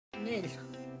Nel.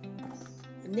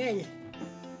 Nel.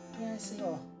 Yan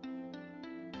sa'yo.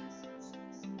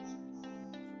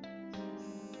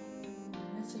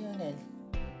 Yan sa'yo, Nel.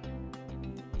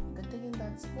 Ganda yung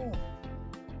dance mo.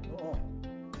 Oo.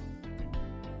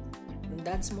 Yung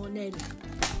dance mo, Nel.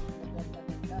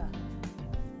 Ganda.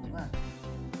 Oo nga.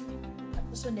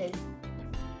 Tapos, Nel.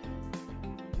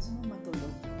 Gusto mo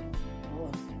matulog? Oo.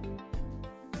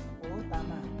 Oo,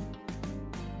 tama.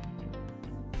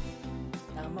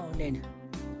 Tama, Nel.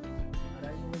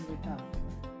 Para yung wake up.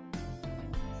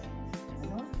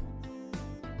 Ano?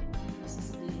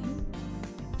 Sasabihin?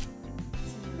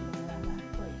 Sasabihin mo wala na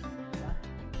ito eh. Diba?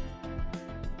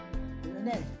 Diba,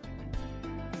 Nel?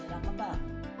 Wala ka ba?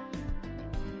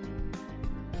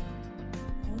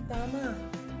 Oo, tama.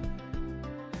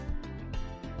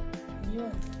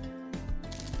 Yun.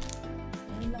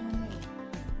 Yan lang, Nel.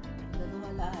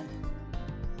 Nagawalaan.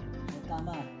 Oo,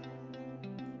 tama.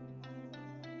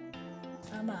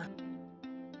 Tama.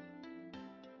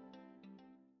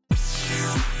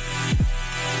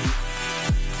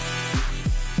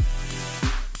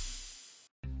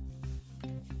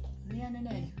 Ano yan,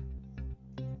 Nanay?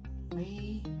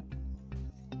 May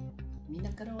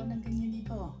nagkaroon ng ganyan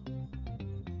dito.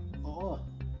 Oo.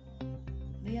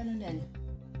 Ano yan, Nanay?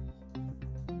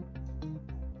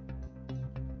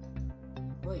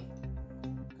 Hoy,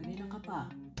 kanina ka pa.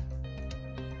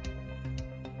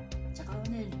 Tsaka,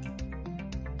 Nanay.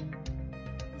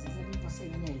 Sasabihin ko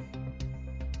sa'yo, Nel.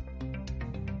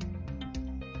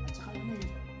 At saka, Nel,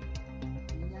 ano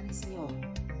nangyari sa'yo?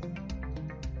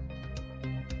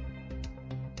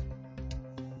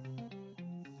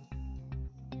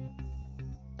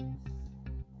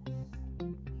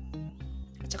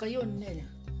 At saka yun, Nel.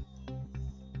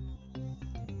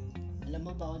 Alam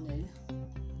mo ba, Nel?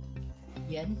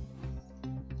 Yan?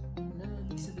 Ano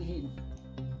ibig sabihin?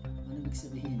 Ano ibig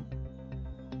sabihin?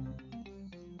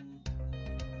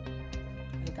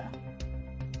 Halika.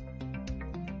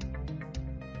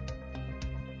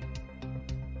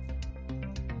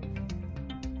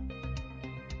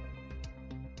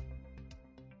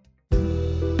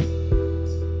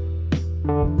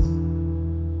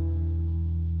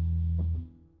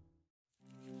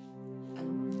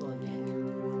 Alam mo ba, Nel?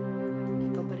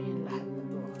 Ikaw pa rin lahat na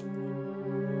to.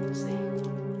 Kasi,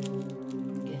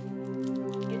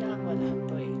 ginagawa lahat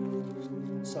to eh.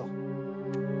 So,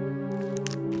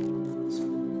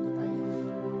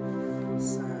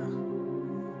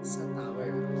 sa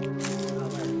tower.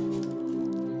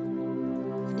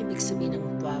 Ano ibig sabihin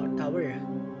ng tower?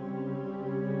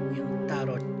 Yung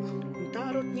tarot. Yung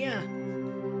tarot niya.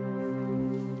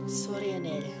 Sorry,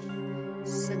 Anel.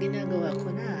 Sa ginagawa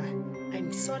ko na.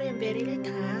 I'm sorry, I'm very late,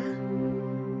 ha?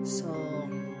 So,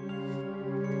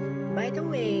 by the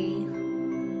way,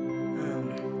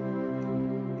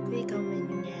 kung ikaw may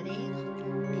nangyari,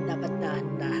 ay dapat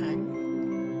dahan-dahan.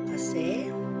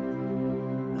 Kasi,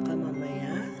 baka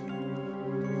mamaya,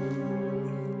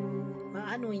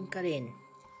 maanuin ka rin.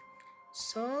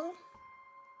 So,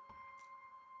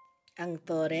 ang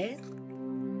tore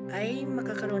ay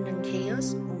makakaroon ng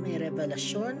chaos o may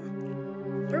revelasyon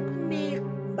or kundi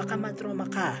baka matroma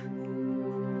ka.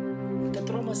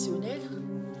 Matatroma si Unel,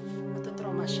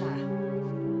 matatroma siya.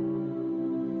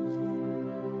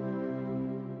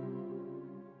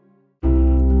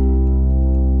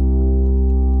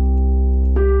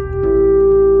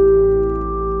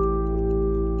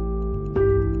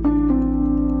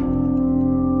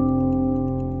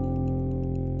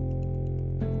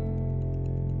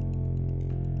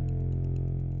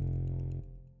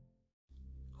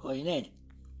 Hoy, Ned.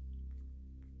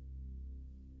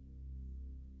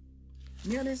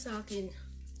 Nangyari sa akin.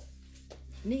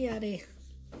 Nangyari.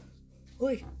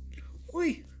 Uy.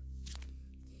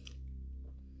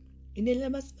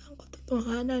 Inilabas ba ang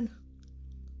katotohanan?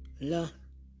 Hala.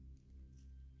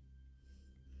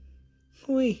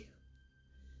 Uy.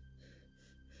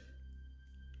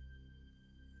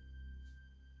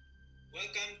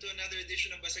 Welcome to another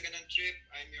edition of Basaganang Trip.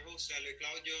 I'm your host, Lalo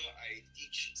Claudio. I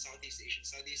teach Southeast Asian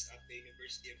Studies at the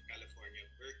University of California,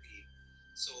 Berkeley.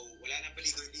 So, wala nang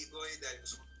paligoy-ligoy dahil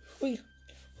gusto ko...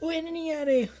 Uy, ano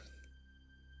nangyari?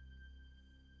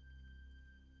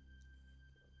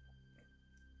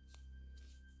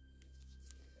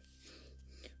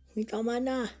 Uy, tama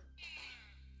na.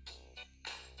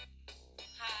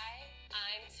 Hi,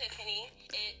 I'm Tiffany.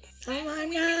 It's Tama nice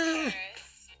to na. meet you, Paris.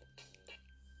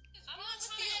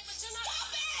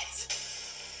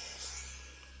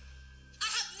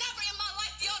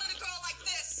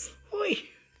 Uy.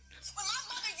 When my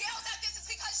mother yells at this, it's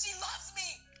because she loves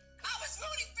me. I was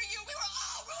rooting for you. We were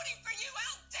all rooting for you.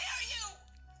 How dare you?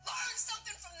 Learn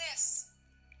something from this.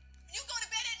 You go to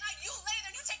bed at night,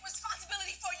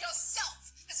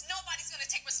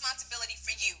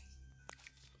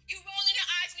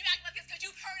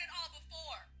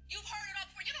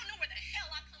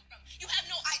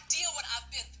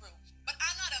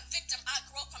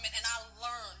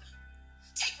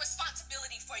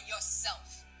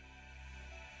 yourself.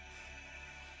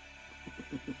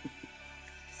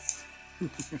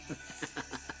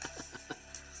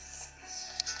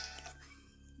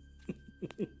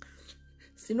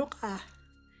 Sino ka?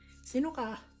 Sino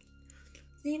ka?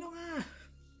 Sino ka?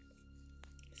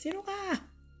 Sino ka?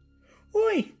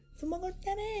 Uy! Sumagot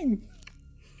ka rin!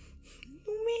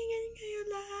 Tumingin kayo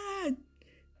lahat!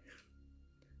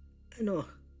 Ano?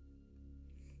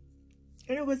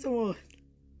 Ano gusto mo?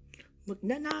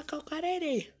 Magnanakaw ka rin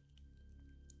eh!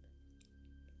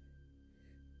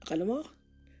 Akala mo?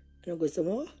 Ano gusto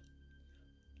mo?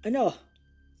 Ano?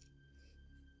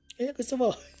 Ano gusto mo?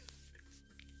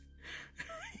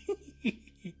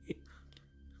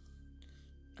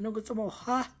 Ano gusto mo,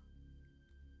 ha?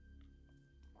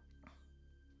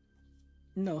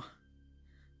 No.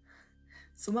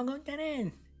 Sumagot ka rin.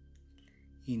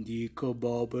 Hindi ka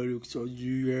babalik sa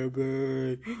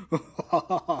GMA.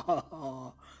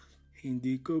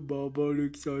 Hindi ka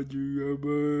babalik sa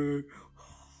GMA.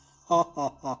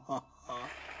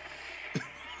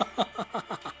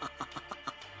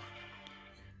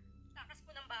 Takas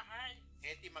po ng bahay.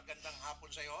 Hetty, magandang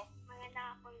hapon sa'yo.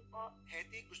 Magandang hapon po.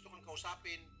 Hetty, gusto kong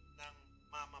kausapin ng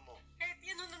mama mo. Kahit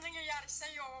ano na nangyayari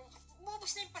sa'yo,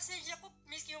 ubus na yung pasensya ko.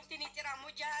 Miski yung tinitira mo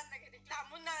dyan,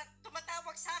 nagreklamo na,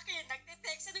 tumatawag sa akin,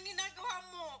 nagte-text. Anong ginagawa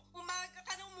mo? Umaga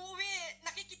ka na umuwi,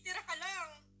 nakikitira ka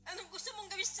lang. Anong gusto mong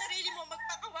gawin sa sarili mo?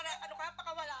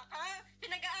 Pakawala ka?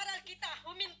 Pinag-aaral kita,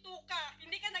 huminto ka.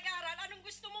 Hindi ka nag-aaral, anong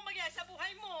gusto mong magyari sa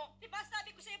buhay mo? Diba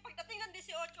sabi ko sa'yo, pagdating ng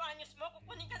 18 anyos mo,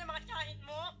 kukunin ka ng mga tsahin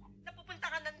mo, napupunta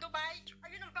ka ng Dubai.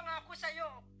 Ayun ang pangako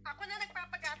sa'yo. Ako na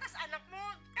nagpapagatas, anak mo.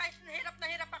 Kahit na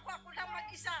hirap ako lang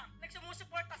mag-isa.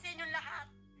 Nagsumusuporta sa inyong lahat.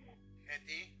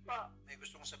 Hetty, Po. may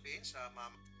gusto kong sabihin sa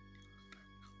mama.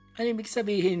 Ano ibig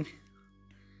sabihin?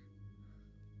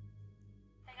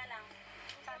 Teka lang,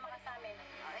 sama ka sa amin.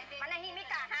 Manahimik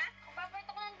ka, ha? Papalit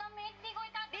ako ng damit, di ko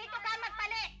itatapos. Dito ka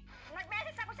magpalit!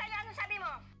 Nag-message ako sa'yo, anong sabi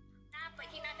mo? Dapat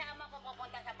sinasama ko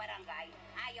pupunta sa barangay.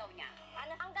 Ayaw niya.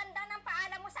 Ano, ang ganda ng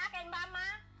paalam mo sa akin,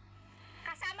 mama.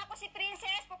 Kasama ko si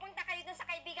Princess, pupunta kayo dun sa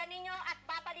kaibigan ninyo at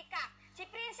babalik ka. Si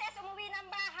Princess umuwi ng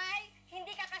bahay,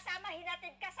 hindi ka kasama,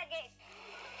 hinatid ka sa gate.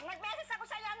 Nag-message ako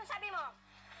sa'yo, anong sabi mo?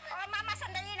 O mama,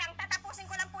 sandali lang, tatapusin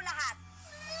ko lang po lahat.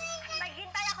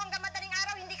 Naghintay ako hanggang madaling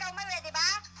araw, hindi ka umuwi, di ba?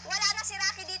 Wala na si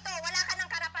Rocky dito, wala ka ng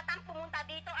karapatang pumunta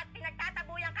dito at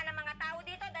pinagtatabuyan ka ng mga tao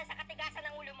dito dahil sa katigasan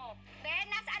ng ulo mo. Ben,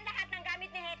 nasaan lahat ng gamit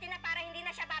ni Hetty na para hindi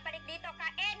na siya babalik dito ka?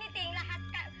 Anything, lahat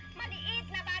ka, maliit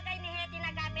na bagay ni Hetty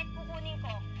na gamit, kukunin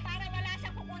ko. Para wala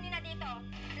siyang kukunin na dito.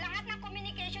 Lahat ng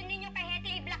communication ninyo kay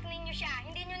Hetty, i-block ninyo siya.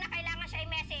 Hindi nyo na kailangan siya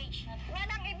i-message.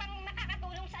 Walang ibang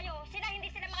makakatulong sa'yo.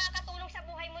 Hindi sila makakatulong sa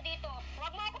buhay mo dito.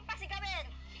 Huwag mo akong pasigawin.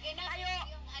 Sige na, Tayo.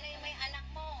 yung may anak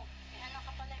mo. May ano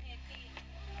ka pala, Hetty.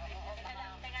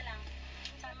 Teka lang.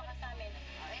 Sama ka sa amin.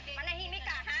 Manahimik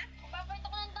ka, ha? Papalit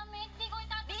ako ng damit, di ko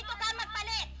itatapos. Dito ka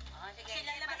magpalit! Sige,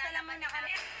 Sila, labas na naman na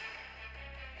kami.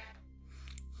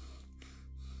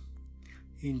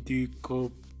 Hindi ko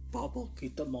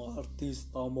papakita mga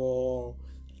artista mo.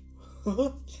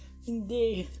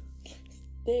 Hindi.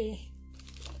 Hindi.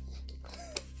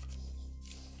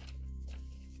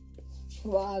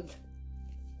 Wag.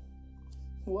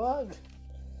 Wag.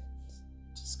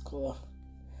 Diyos ko.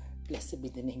 Blessed be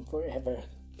the name forever.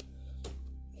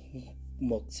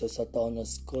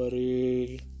 Magsasatanas ka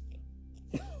rin.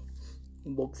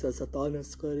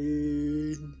 Magsasatanas ka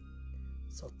rin.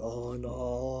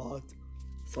 Satanas.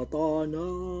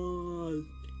 Satanas.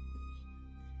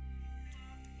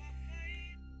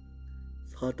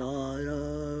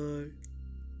 Satanas.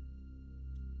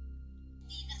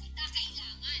 Hindi na kita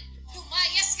kailangan.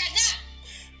 Lumayas ka na!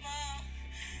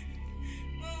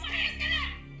 Lumayas ka na!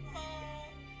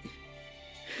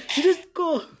 Diyos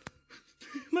ko!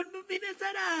 Ba't mo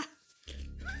pinasara?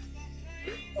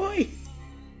 Uy!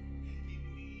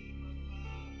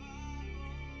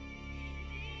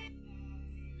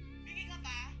 Bigay ka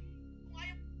ba? Kung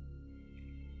ayaw...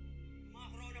 Mga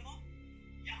corona mo,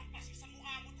 yakang pasok sa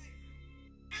mukha mo to eh.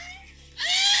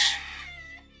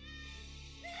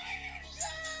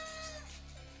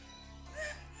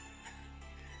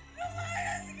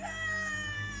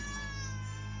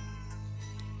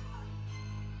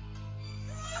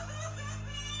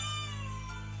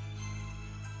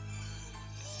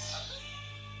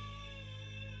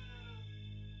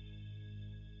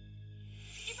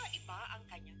 Iba-iba ang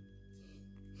kanya.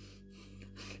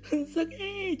 Ang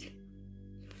sakit!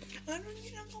 Anong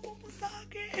ginagawa mo sa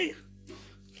akin?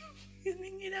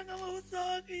 Anong ginagawa mo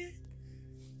sa akin?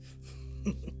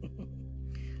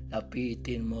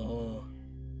 Lapitin mo.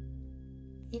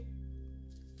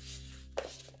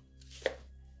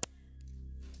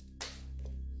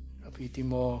 Piti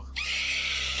mo.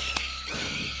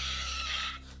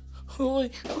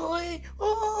 Hoy! Hoy!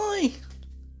 Hoy!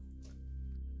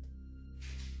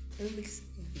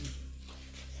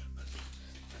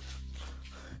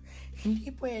 Hindi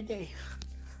pwede.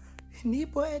 Hindi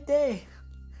pwede.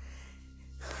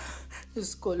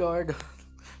 Diyos ko, Lord.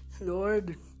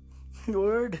 Lord.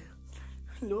 Lord.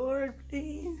 Lord,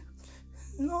 please.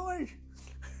 Lord.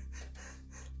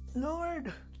 Lord.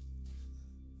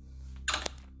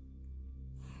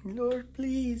 Lord,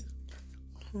 please.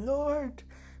 Lord.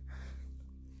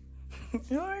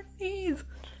 Lord, please.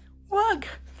 Wag.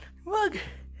 Wag.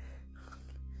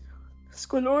 Diyos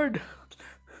ko, Lord.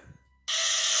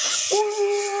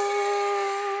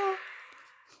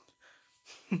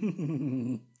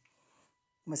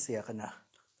 Masaya ka na.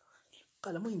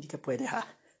 Kala mo hindi ka pwede, ha?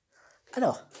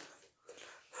 Ano?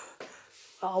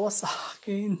 Maawa sa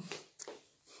akin.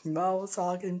 Maawa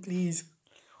sa akin, please.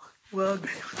 Wag.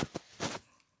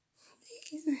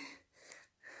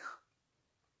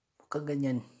 Huwag kang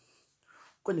ganyan.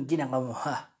 Kung anong ginagawa mo,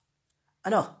 ha?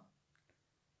 Ano?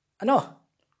 Ano?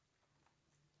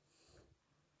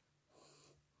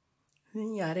 Ano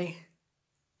nangyari?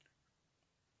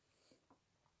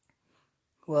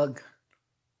 Wag.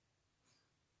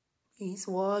 Please,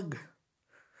 wag.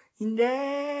 Hindi!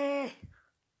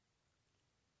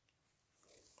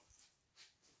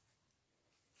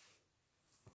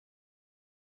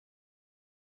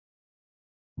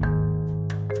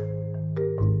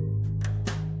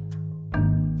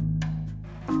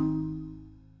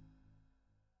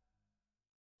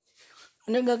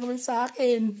 Anong gagawin sa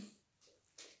akin?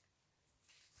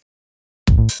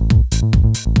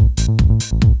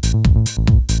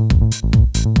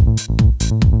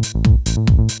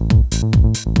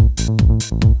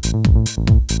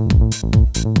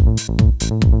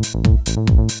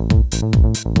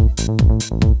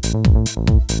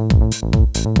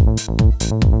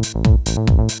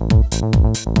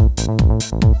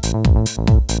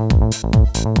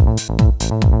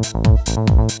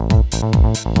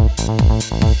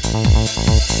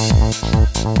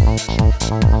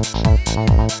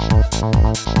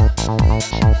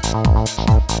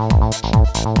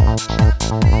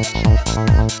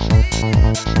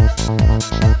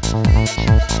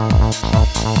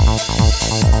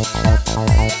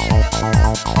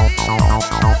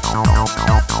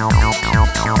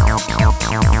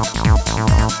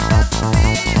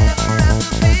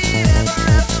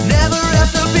 Never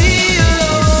have to be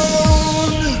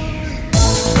alone.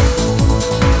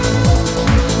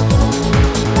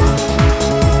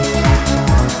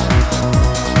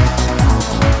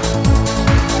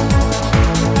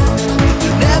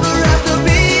 You never have to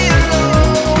be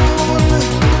alone.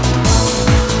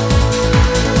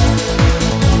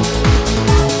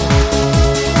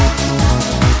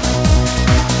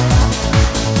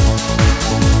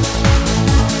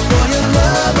 For your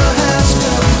lover has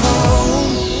come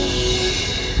home.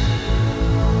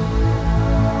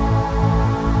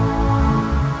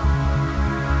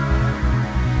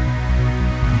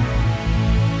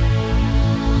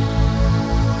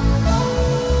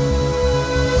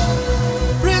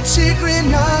 Pretty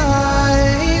green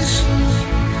eyes,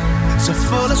 so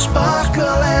full of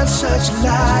sparkle and such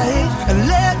light. And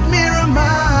let me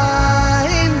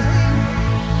remind,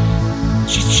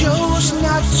 she chose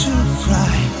not to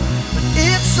cry, but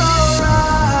it's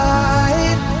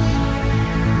alright.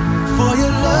 For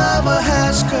your lover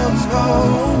has come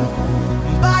home.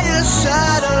 By your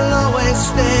side I'll always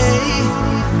stay.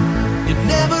 You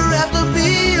never have to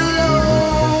be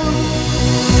alone.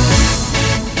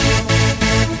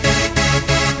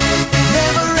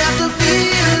 Never have to be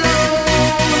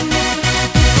alone.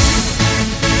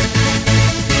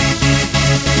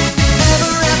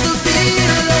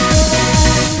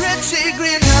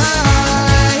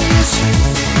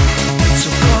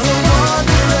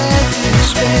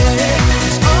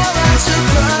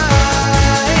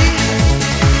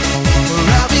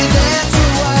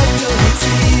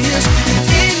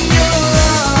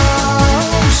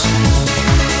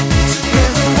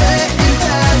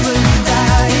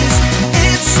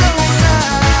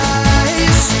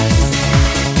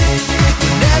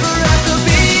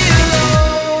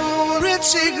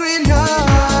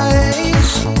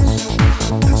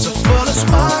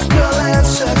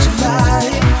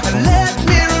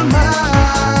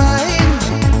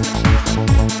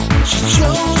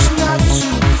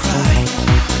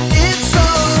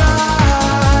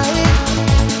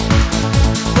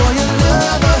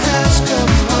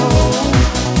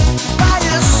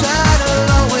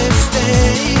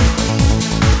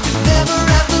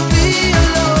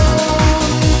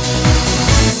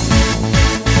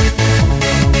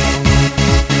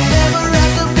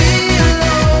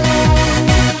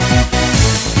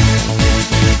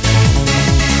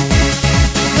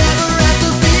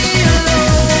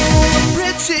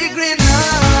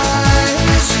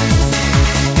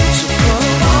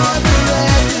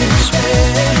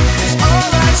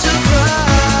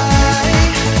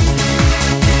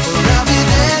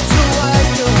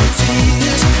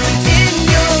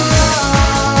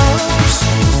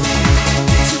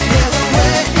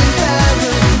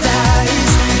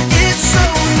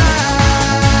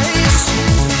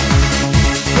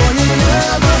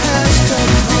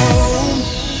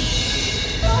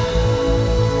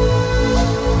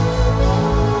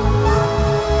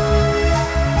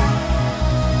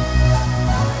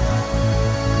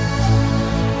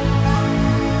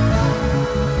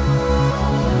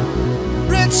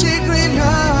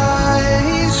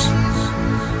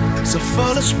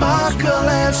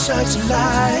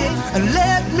 searchlight and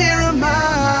let me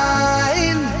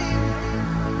remind.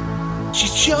 She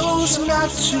chose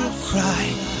not to cry,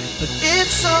 but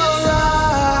it's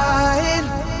alright.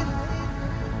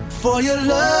 For your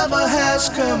lover has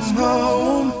come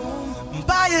home.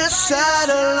 By your side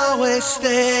I'll always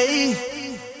stay.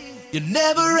 You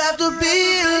never have to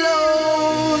be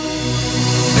alone.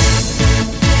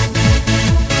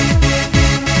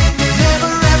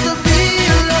 Never have to be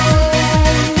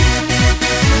alone.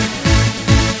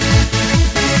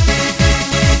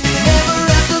 Never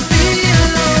have to be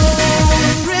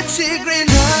alone. Pretty green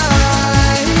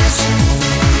eyes,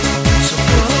 so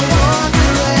full of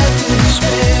wonder and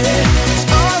despair. It's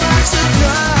alright to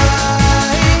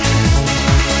cry,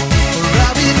 for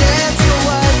I'll be there to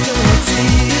wipe your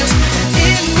tears.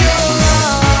 In your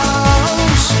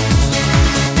arms,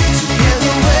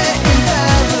 together we're in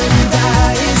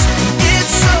paradise.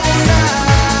 It's so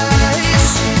nice,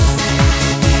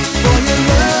 for your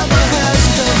lover has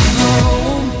come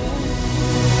home.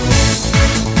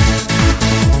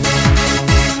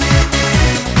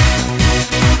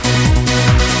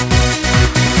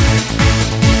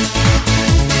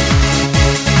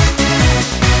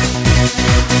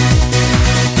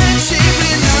 Pretty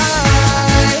green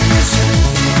eyes,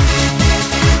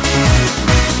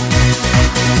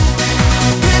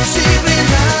 pretty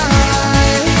green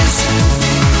eyes.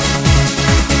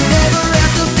 Never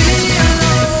have to be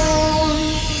alone.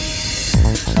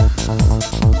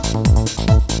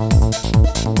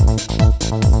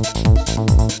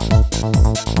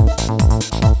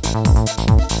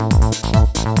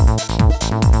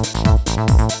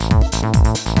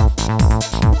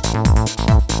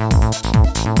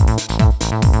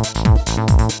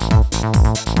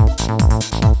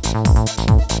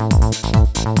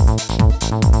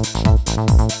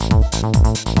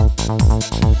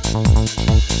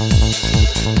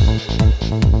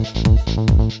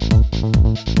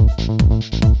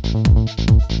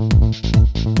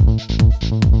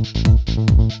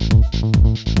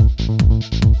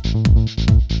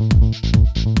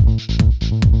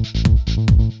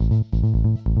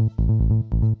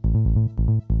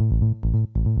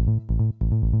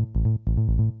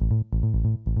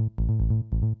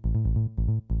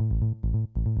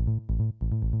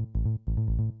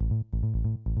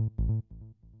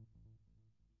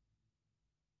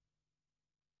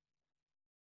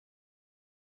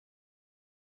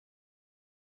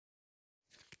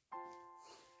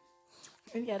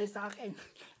 Ano nangyari sa akin?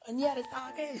 Ano nangyari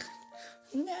sa akin?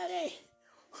 Ano nangyari?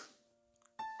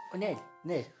 Onel,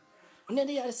 Nel. Ano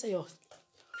nangyari sa'yo?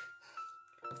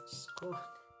 Diyos ko.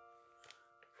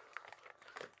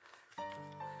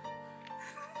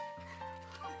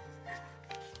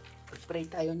 Pag-pray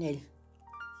tayo, Nel.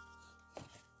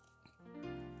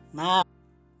 Ma,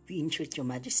 we entreat your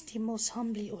majesty most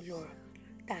humbly, O Lord,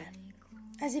 that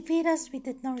as you feed us with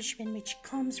the nourishment which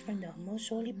comes from the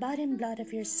most holy body and blood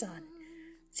of your Son,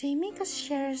 so you make us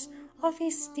sharers of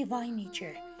his divine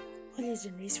nature, who lives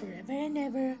and reigns forever and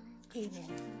ever. Amen.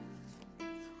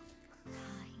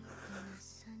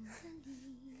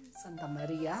 Santa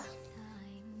Maria,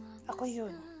 ako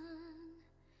yun.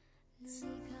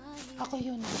 Ako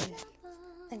yun, Lord,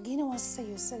 na ginawa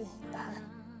sa'yo sa lahat.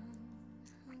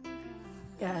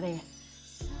 Yari.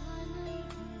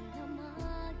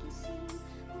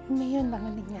 Ngayon lang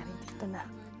ang nangyari dito na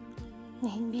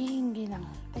hindi lang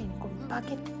tayo kung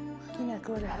bakit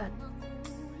ginagawa lahat.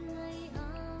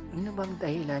 Ano bang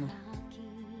dahilan?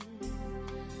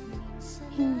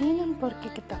 Hindi lang porke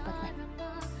katapatan.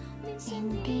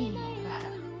 Hindi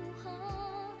lahat.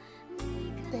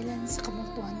 Dahil sa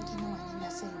kamultuhan ginawa nila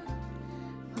sa'yo.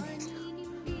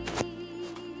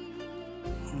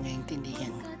 Naiintindihan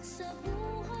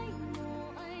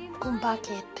kung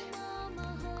bakit.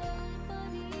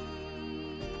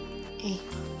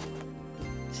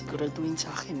 Siguraduhin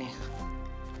sa akin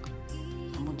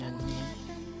Ano mo dyan,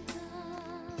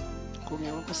 kung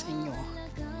ewan ko sa inyo,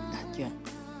 lahat yun.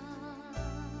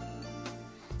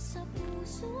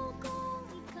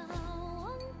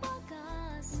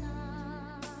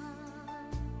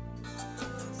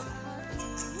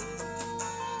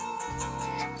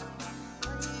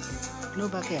 Ano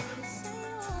bakit?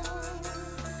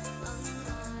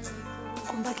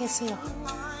 Kung bakit sa'yo?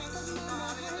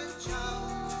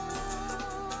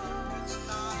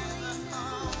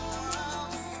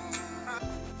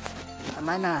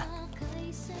 Tama na.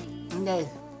 Nel.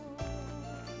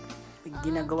 May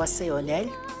ginagawa sa'yo, Nel?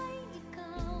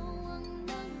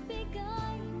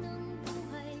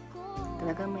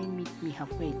 Talaga may meet me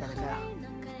halfway talaga.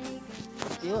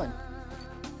 Yun.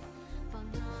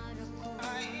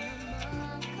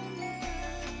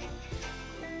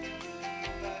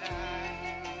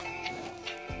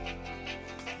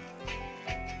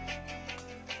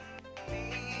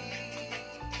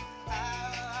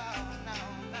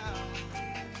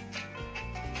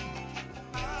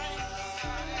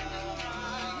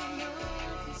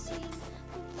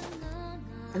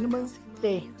 Ano bang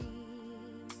simple?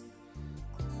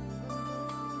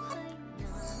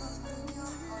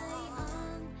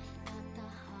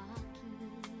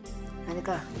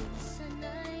 Halika.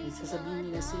 May sasabihin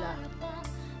nila sila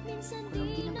kung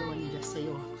anong ginagawa nila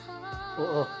sa'yo.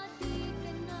 Oo.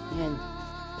 Yan.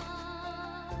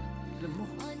 Alam mo,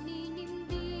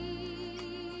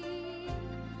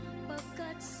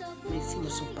 may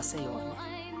sinusumpa sa'yo.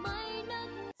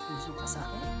 Sinusumpa sa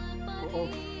akin?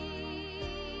 Oo.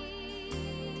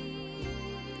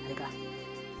 Halika.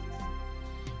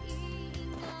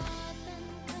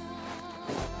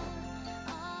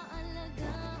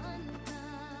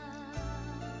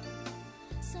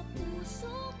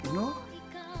 Ano?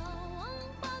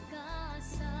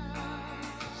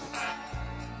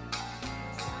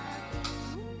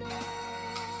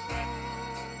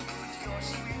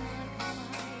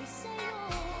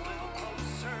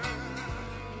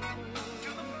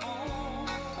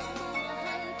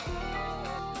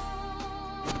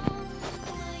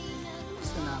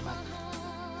 Salamat.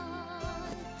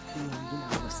 Anong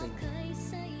ginagawa sa'yo?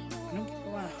 Anong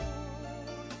ginawa?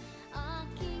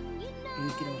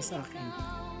 Anong ginawa sa akin?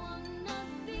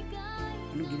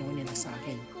 Anong ginawa nila sa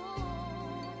akin?